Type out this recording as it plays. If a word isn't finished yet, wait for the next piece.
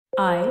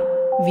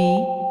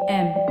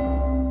IVM.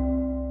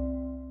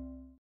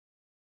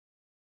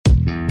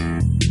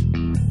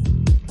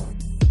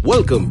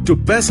 Welcome to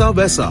Paisa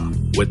Vaisa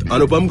with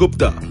Anupam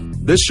Gupta.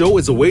 This show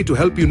is a way to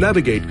help you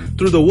navigate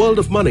through the world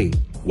of money,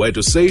 where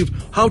to save,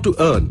 how to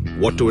earn,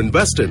 what to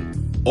invest in.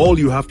 All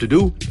you have to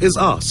do is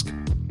ask.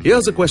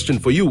 Here's a question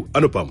for you,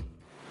 Anupam.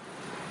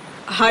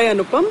 Hi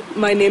Anupam,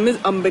 my name is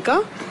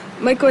Ambika.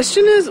 My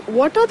question is,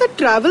 what are the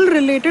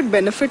travel-related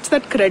benefits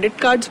that credit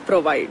cards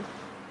provide?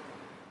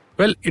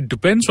 Well, it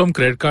depends from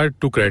credit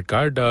card to credit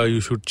card. You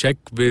should check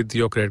with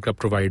your credit card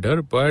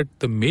provider. But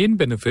the main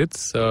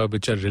benefits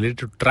which are related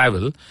to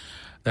travel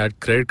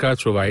that credit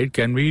cards provide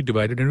can be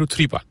divided into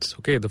three parts.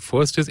 Okay, the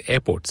first is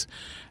airports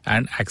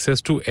and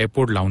access to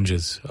airport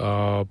lounges.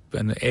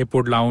 An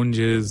airport lounge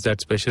is that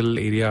special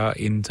area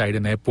inside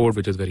an airport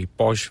which is very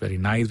posh, very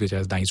nice, which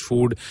has nice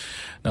food.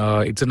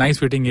 It's a nice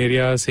fitting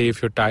area, say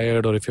if you're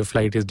tired or if your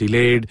flight is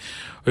delayed,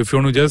 or if you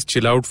want to just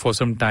chill out for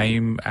some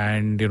time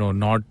and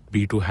not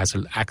be too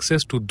hassled.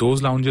 Access to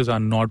those lounges are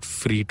not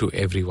free to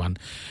everyone.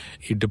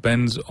 It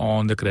depends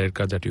on the credit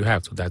card that you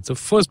have. So that's the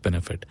first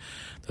benefit.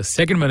 The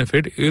second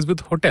benefit is with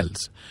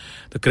hotels.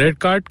 The credit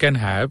card can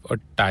have a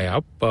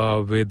tie-up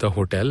with the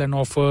hotel and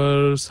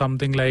offer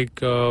something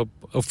like a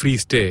free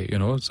stay,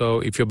 So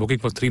if you're booking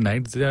for 3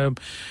 nights,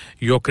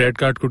 your credit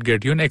card could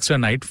get you an extra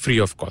night free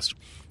of cost.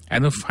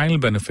 And the final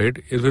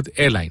benefit is with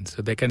airlines.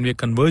 So there can be a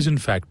conversion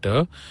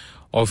factor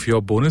of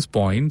your bonus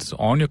points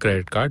on your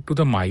credit card to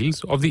the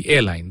miles of the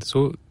airline.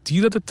 So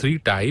these are the three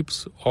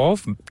types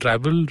of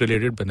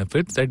travel-related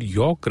benefits that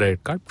your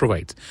credit card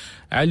provides.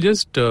 I'll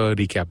just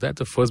recap that.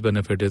 The first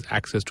benefit is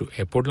access to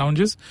airport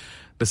lounges.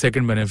 The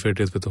second benefit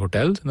is with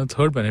hotels. And the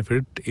third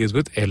benefit is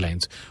with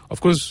airlines.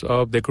 Of course,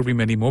 there could be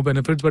many more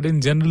benefits, but in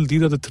general,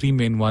 these are the three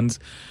main ones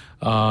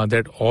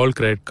that all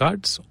credit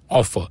cards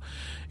offer.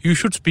 You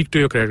should speak to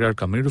your credit card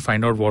company to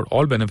find out what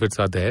all benefits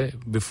are there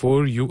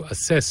before you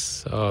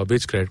assess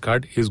which credit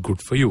card is good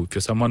for you. If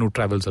you're someone who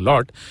travels a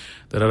lot,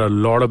 there are a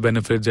lot of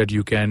benefits that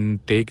you can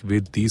take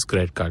with these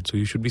credit cards. So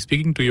you should be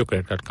speaking to your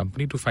credit card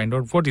company to find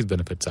out what these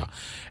benefits are.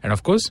 And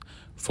of course,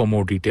 for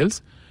more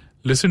details,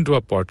 listen to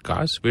our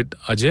podcast with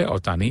Ajay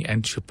Autani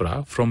and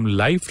Shipra from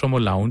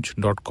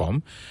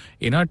livefromalounge.com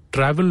in our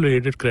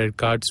travel-related credit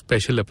card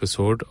special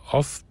episode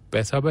of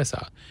Paisa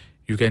Vaisa.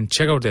 You can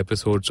check out the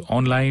episodes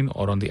online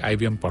or on the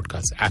IVM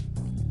Podcast app.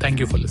 Thank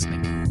you for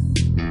listening.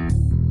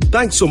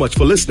 Thanks so much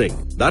for listening.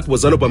 That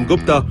was Anupam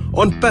Gupta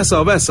on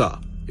Paisa Vaisa.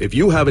 If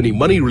you have any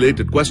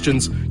money-related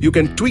questions, you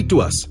can tweet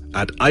to us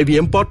at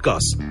IVM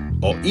Podcasts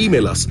or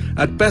email us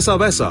at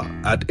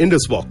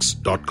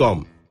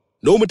paisavaisa@indusvox.com.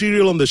 No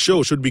material on the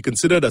show should be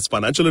considered as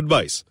financial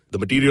advice. The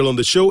material on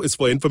the show is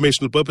for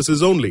informational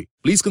purposes only.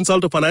 Please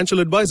consult a financial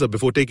advisor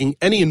before taking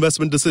any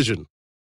investment decision.